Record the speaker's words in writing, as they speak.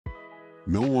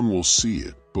No one will see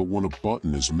it, but when a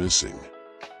button is missing,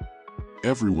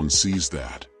 everyone sees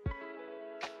that.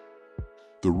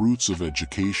 The roots of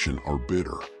education are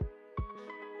bitter,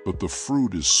 but the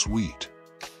fruit is sweet.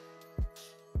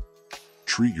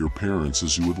 Treat your parents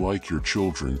as you would like your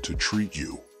children to treat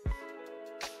you.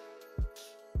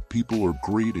 People are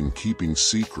great in keeping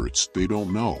secrets they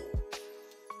don't know.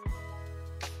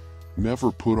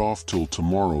 Never put off till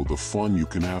tomorrow the fun you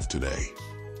can have today.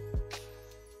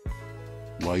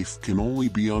 Life can only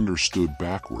be understood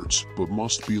backwards, but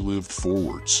must be lived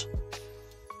forwards.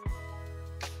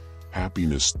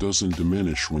 Happiness doesn't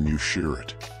diminish when you share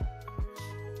it.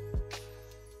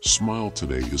 Smile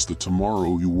today is the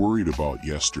tomorrow you worried about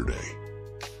yesterday.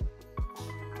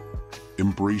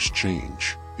 Embrace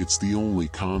change, it's the only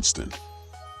constant.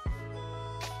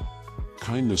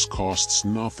 Kindness costs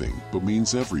nothing, but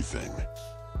means everything.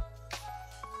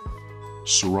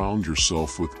 Surround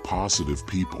yourself with positive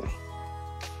people.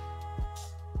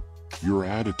 Your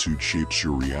attitude shapes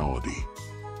your reality.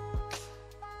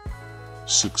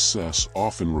 Success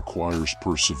often requires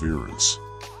perseverance.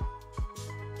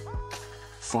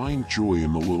 Find joy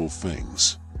in the little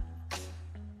things.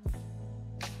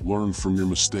 Learn from your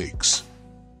mistakes.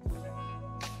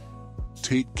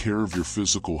 Take care of your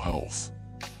physical health.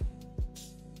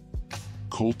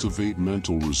 Cultivate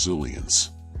mental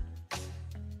resilience.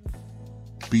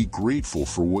 Be grateful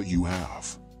for what you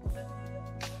have.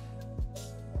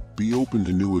 Be open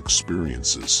to new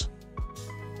experiences.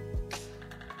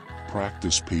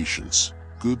 Practice patience.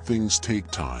 Good things take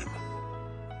time.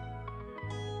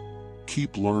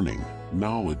 Keep learning.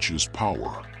 Knowledge is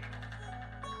power.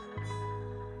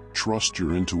 Trust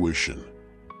your intuition.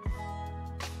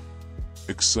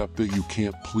 Accept that you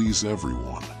can't please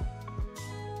everyone.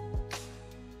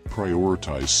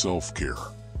 Prioritize self-care.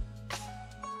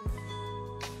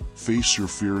 Face your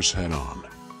fears head-on.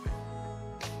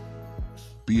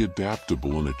 Be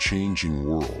adaptable in a changing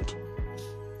world.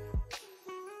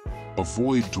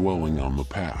 Avoid dwelling on the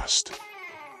past.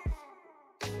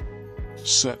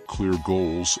 Set clear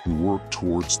goals and work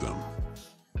towards them.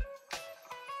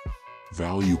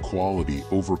 Value quality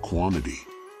over quantity.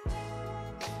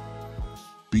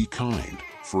 Be kind,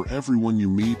 for everyone you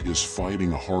meet is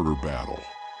fighting a harder battle.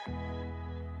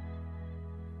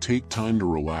 Take time to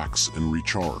relax and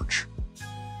recharge.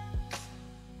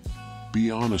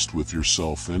 Be honest with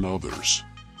yourself and others.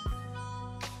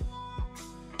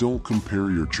 Don't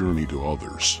compare your journey to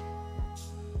others.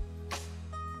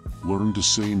 Learn to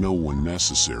say no when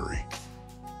necessary.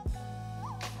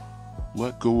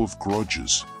 Let go of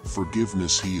grudges.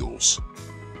 Forgiveness heals.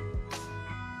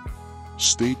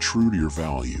 Stay true to your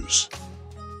values.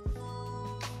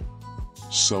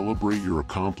 Celebrate your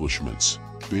accomplishments,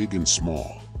 big and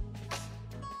small.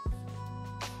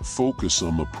 Focus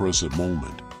on the present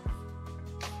moment.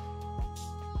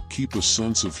 Keep a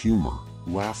sense of humor.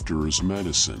 Laughter is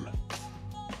medicine.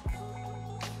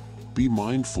 Be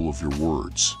mindful of your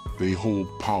words. They hold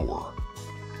power.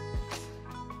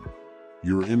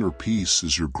 Your inner peace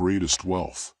is your greatest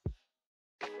wealth.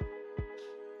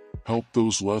 Help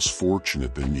those less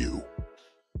fortunate than you.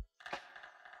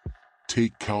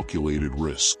 Take calculated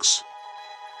risks.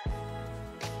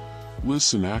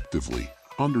 Listen actively.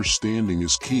 Understanding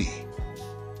is key.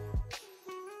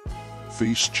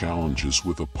 Face challenges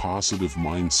with a positive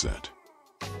mindset.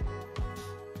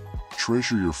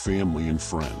 Treasure your family and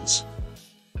friends.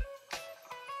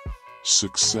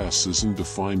 Success isn't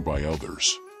defined by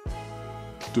others.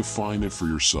 Define it for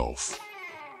yourself.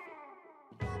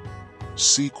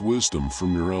 Seek wisdom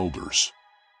from your elders.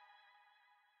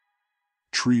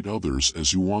 Treat others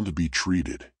as you want to be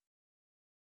treated.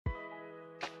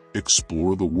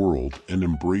 Explore the world and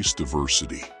embrace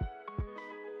diversity.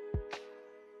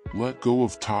 Let go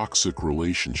of toxic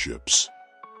relationships.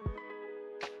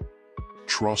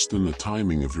 Trust in the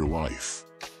timing of your life.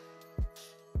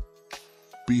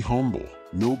 Be humble.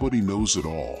 Nobody knows it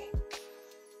all.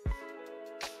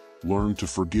 Learn to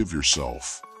forgive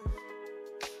yourself.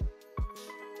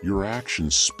 Your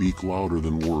actions speak louder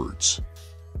than words.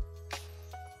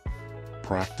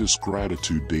 Practice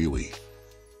gratitude daily.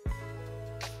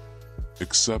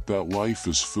 Accept that life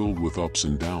is filled with ups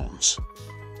and downs.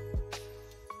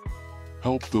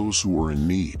 Help those who are in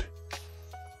need.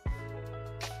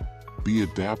 Be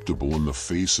adaptable in the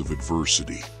face of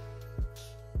adversity.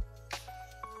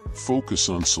 Focus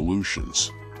on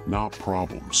solutions, not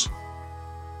problems.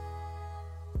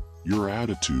 Your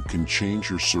attitude can change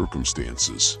your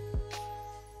circumstances.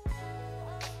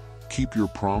 Keep your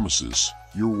promises.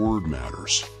 Your word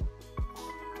matters.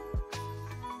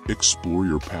 Explore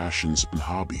your passions and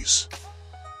hobbies.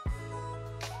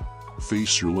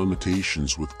 face your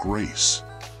limitations with grace.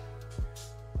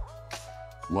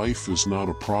 Life is not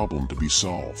a problem to be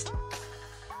solved,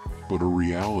 but a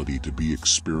reality to be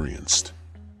experienced.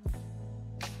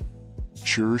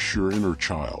 Cherish your inner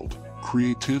child.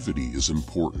 Creativity is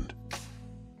important.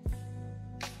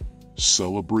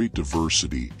 Celebrate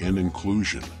diversity and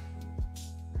inclusion.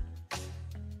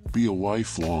 Be a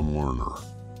lifelong learner.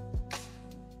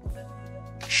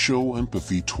 Show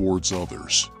empathy towards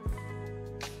others.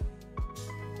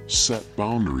 Set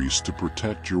boundaries to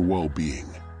protect your well-being.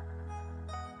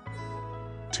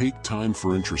 Take time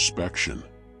for introspection.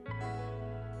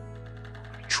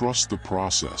 Trust the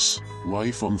process.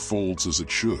 Life unfolds as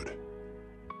it should.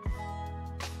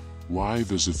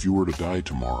 Live as if you were to die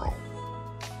tomorrow.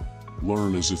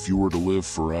 Learn as if you were to live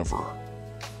forever.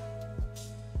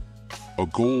 A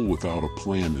goal without a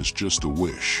plan is just a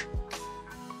wish.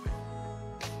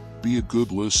 Be a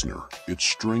good listener. It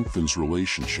strengthens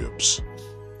relationships.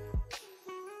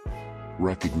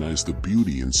 Recognize the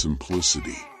beauty in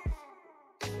simplicity.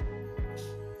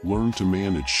 Learn to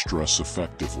manage stress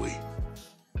effectively.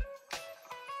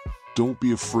 Don't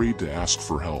be afraid to ask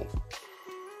for help.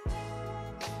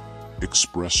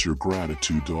 Express your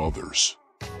gratitude to others.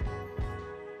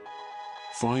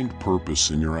 Find purpose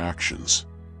in your actions.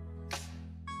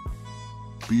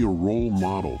 Be a role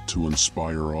model to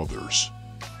inspire others.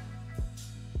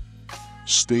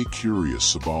 Stay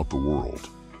curious about the world.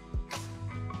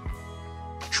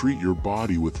 Treat your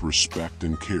body with respect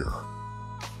and care.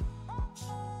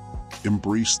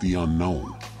 Embrace the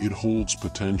unknown. It holds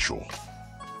potential.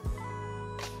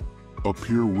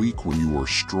 Appear weak when you are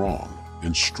strong,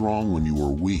 and strong when you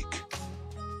are weak.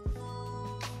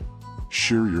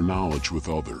 Share your knowledge with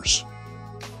others.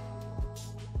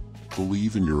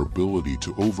 Believe in your ability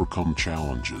to overcome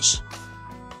challenges.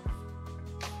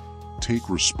 Take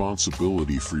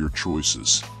responsibility for your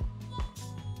choices.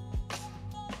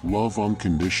 Love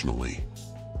unconditionally.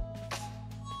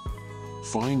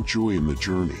 Find joy in the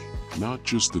journey, not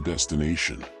just the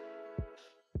destination.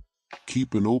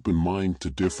 Keep an open mind to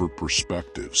different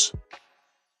perspectives.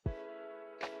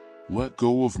 Let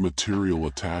go of material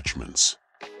attachments.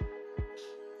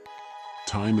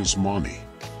 Time is money.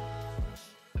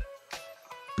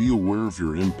 Be aware of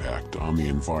your impact on the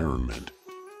environment.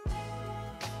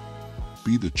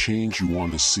 Be the change you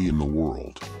want to see in the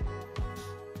world.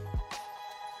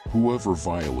 Whoever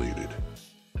violated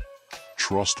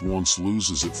trust once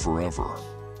loses it forever.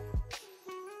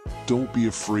 Don't be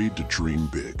afraid to dream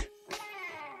big.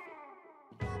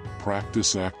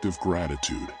 Practice active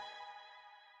gratitude.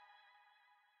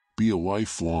 Be a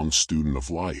lifelong student of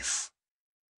life.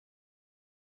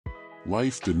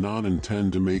 Life did not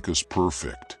intend to make us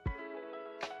perfect.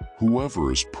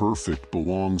 Whoever is perfect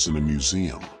belongs in a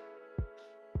museum.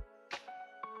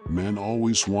 Men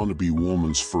always want to be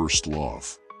woman's first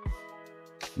love.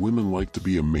 Women like to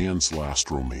be a man's last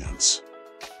romance.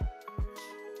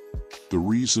 The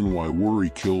reason why worry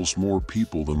kills more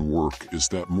people than work is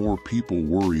that more people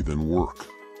worry than work.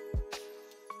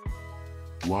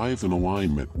 Live in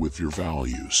alignment with your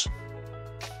values.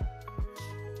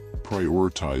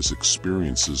 Prioritize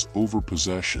experiences over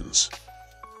possessions.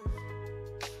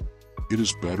 It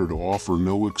is better to offer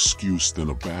no excuse than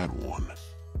a bad one.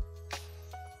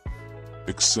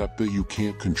 Accept that you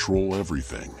can't control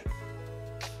everything.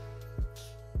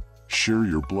 Share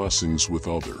your blessings with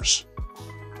others.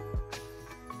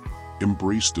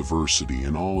 Embrace diversity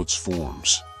in all its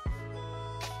forms.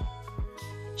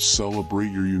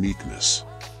 Celebrate your uniqueness.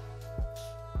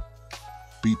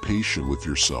 Be patient with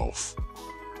yourself.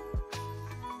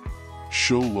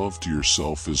 Show love to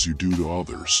yourself as you do to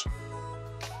others.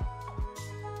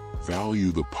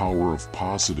 Value the power of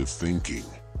positive thinking.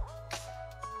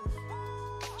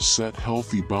 Set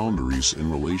healthy boundaries in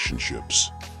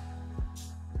relationships.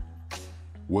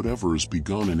 Whatever is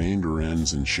begun in anger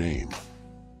ends in shame.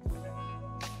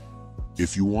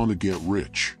 If you want to get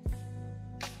rich,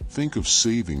 think of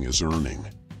saving as earning.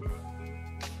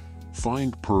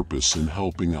 Find purpose in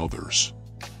helping others.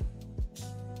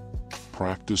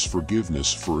 Practice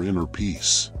forgiveness for inner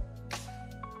peace.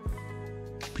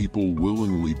 People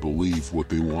willingly believe what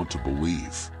they want to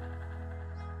believe.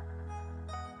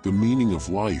 The meaning of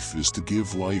life is to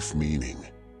give life meaning.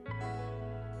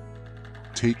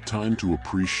 Take time to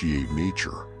appreciate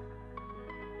nature.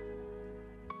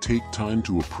 Take time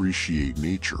to appreciate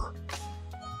nature.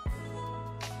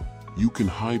 You can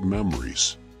hide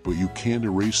memories, but you can't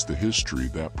erase the history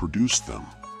that produced them.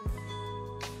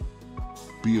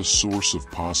 Be a source of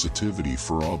positivity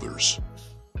for others.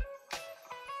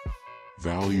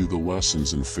 Value the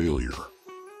lessons in failure.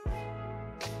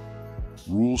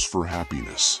 Rules for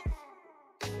happiness.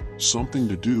 something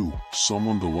to do,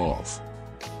 someone to love,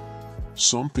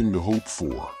 something to hope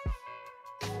for.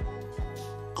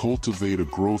 Cultivate a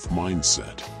growth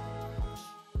mindset.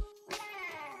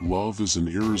 Love is an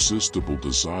irresistible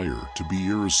desire to be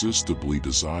irresistibly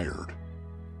desired.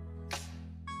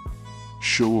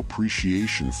 Show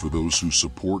appreciation for those who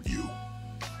support you.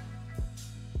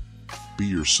 Be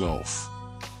yourself.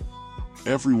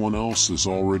 Everyone else is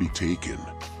already taken.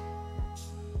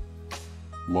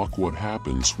 Look what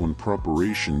happens when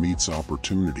preparation meets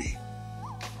opportunity.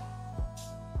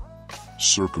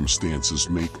 Circumstances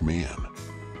make man,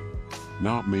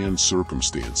 not man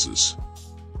circumstances.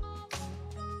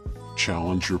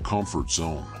 Challenge your comfort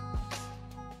zone.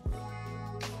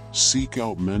 Seek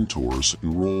out mentors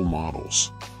and role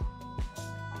models.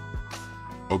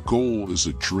 A goal is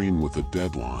a dream with a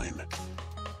deadline.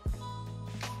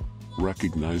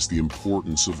 Recognize the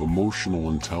importance of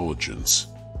emotional intelligence.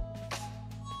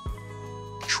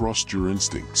 Trust your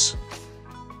instincts.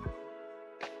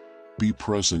 Be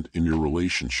present in your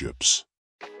relationships.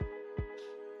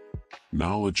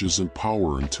 Knowledge isn't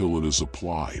power until it is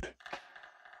applied.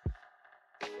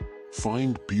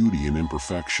 Find beauty in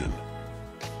imperfection.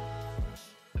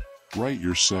 Write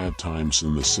your sad times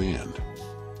in the sand.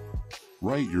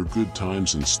 Write your good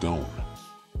times in stone.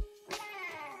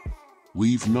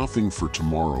 Leave nothing for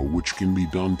tomorrow which can be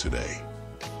done today.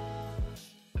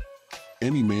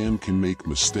 Any man can make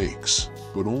mistakes,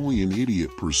 but only an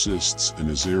idiot persists in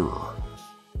his error.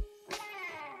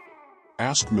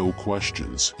 Ask no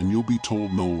questions and you'll be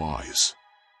told no lies.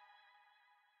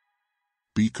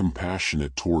 Be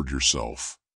compassionate toward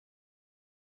yourself.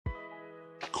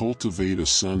 Cultivate a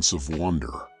sense of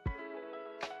wonder.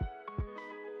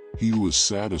 He who is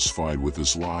satisfied with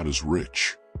his lot is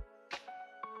rich.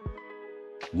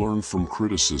 Learn from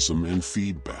criticism and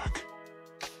feedback.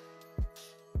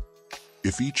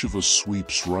 If each of us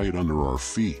sweeps right under our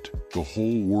feet, the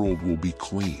whole world will be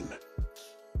clean.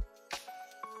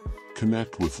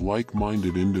 Connect with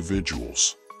like-minded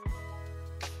individuals.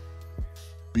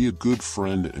 Be a good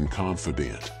friend and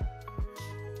confidant.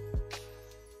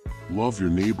 Love your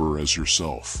neighbor as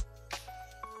yourself.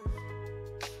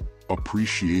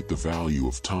 Appreciate the value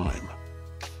of time.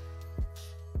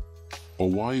 A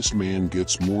wise man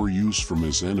gets more use from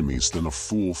his enemies than a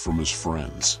fool from his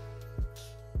friends.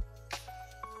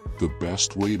 The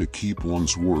best way to keep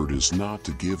one's word is not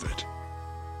to give it.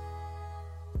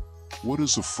 What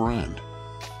is a friend?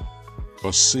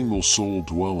 A single soul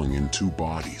dwelling in two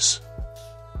bodies.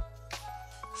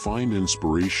 Find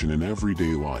inspiration in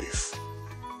everyday life.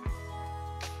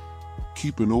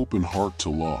 Keep an open heart to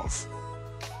love.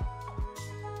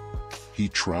 He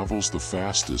travels the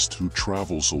fastest who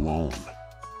travels alone.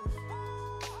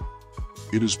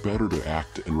 It is better to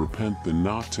act and repent than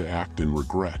not to act and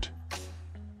regret.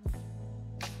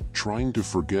 Trying to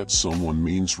forget someone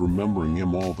means remembering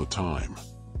him all the time.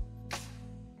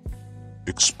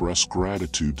 Express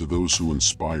gratitude to those who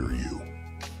inspire you.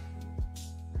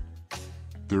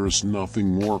 There is nothing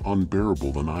more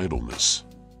unbearable than idleness.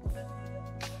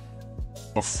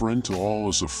 A friend to all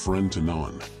is a friend to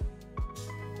none.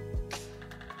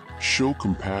 Show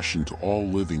compassion to all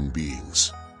living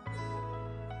beings.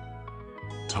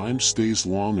 Time stays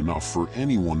long enough for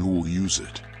anyone who will use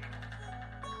it.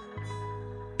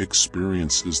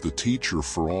 Experience is the teacher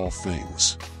for all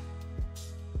things.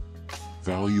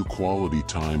 Value quality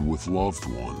time with loved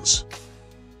ones.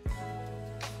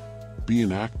 Be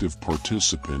an active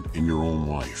participant in your own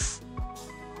life.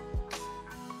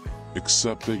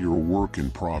 Accept that you're a work in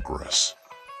progress.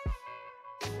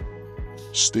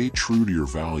 Stay true to your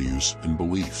values and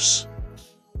beliefs.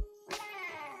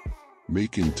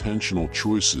 Make intentional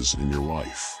choices in your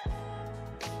life.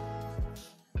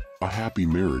 A happy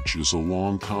marriage is a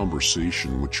long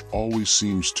conversation which always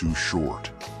seems too short.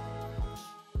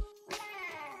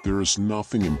 There is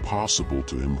nothing impossible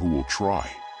to him who will try.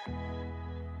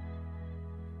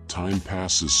 Time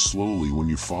passes slowly when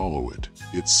you follow it.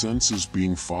 It senses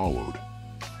being followed.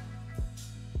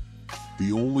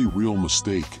 The only real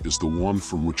mistake is the one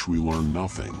from which we learn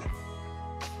nothing.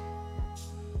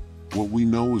 What we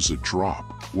know is a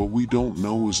drop. What we don't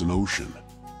know is an ocean.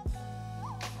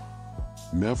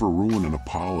 Never ruin an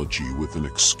apology with an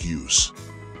excuse.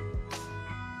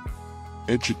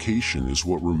 Education is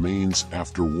what remains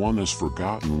after one has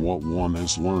forgotten what one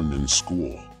has learned in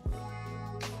school.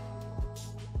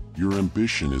 Your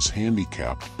ambition is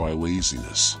handicapped by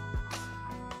laziness.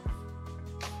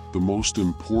 The most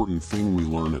important thing we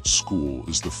learn at school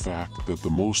is the fact that the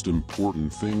most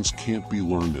important things can't be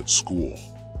learned at school.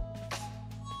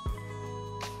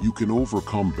 You can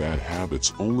overcome bad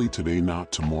habits only today,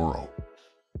 not tomorrow.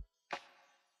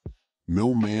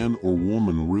 No man or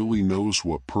woman really knows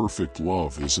what perfect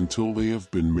love is until they have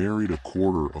been married a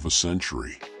quarter of a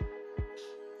century.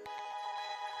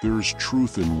 There is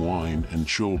truth in wine and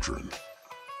children.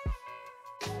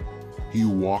 He who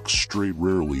walks straight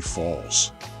rarely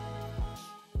falls.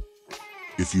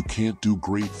 If you can't do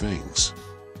great things,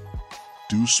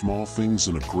 do small things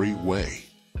in a great way.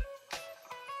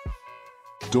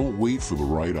 Don't wait for the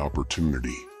right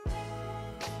opportunity.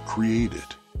 Create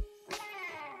it.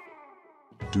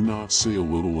 Do not say a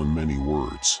little in many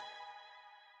words,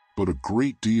 but a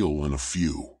great deal in a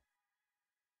few.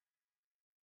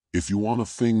 If you want a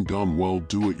thing done well,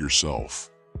 do it yourself.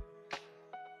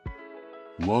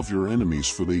 Love your enemies,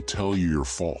 for they tell you your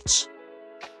faults.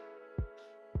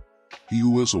 He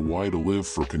who has a why to live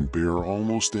for can bear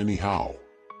almost anyhow.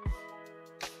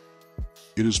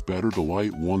 It is better to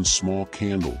light one small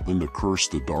candle than to curse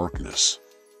the darkness.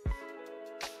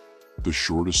 The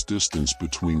shortest distance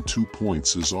between 2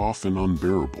 points is often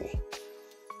unbearable.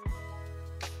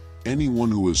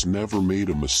 Anyone who has never made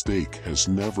a mistake has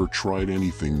never tried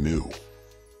anything new.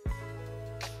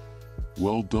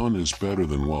 Well done is better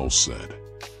than well said.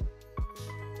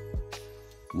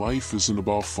 Life isn't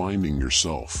about finding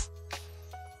yourself.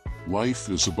 Life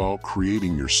is about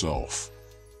creating yourself.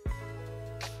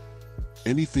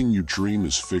 Anything you dream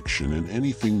is fiction, and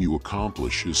anything you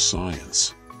accomplish is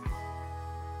science.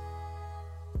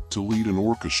 To lead an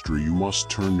orchestra, you must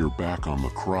turn your back on the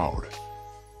crowd.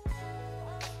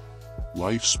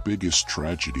 Life's biggest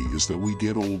tragedy is that we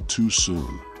get old too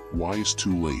soon, wise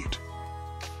too late.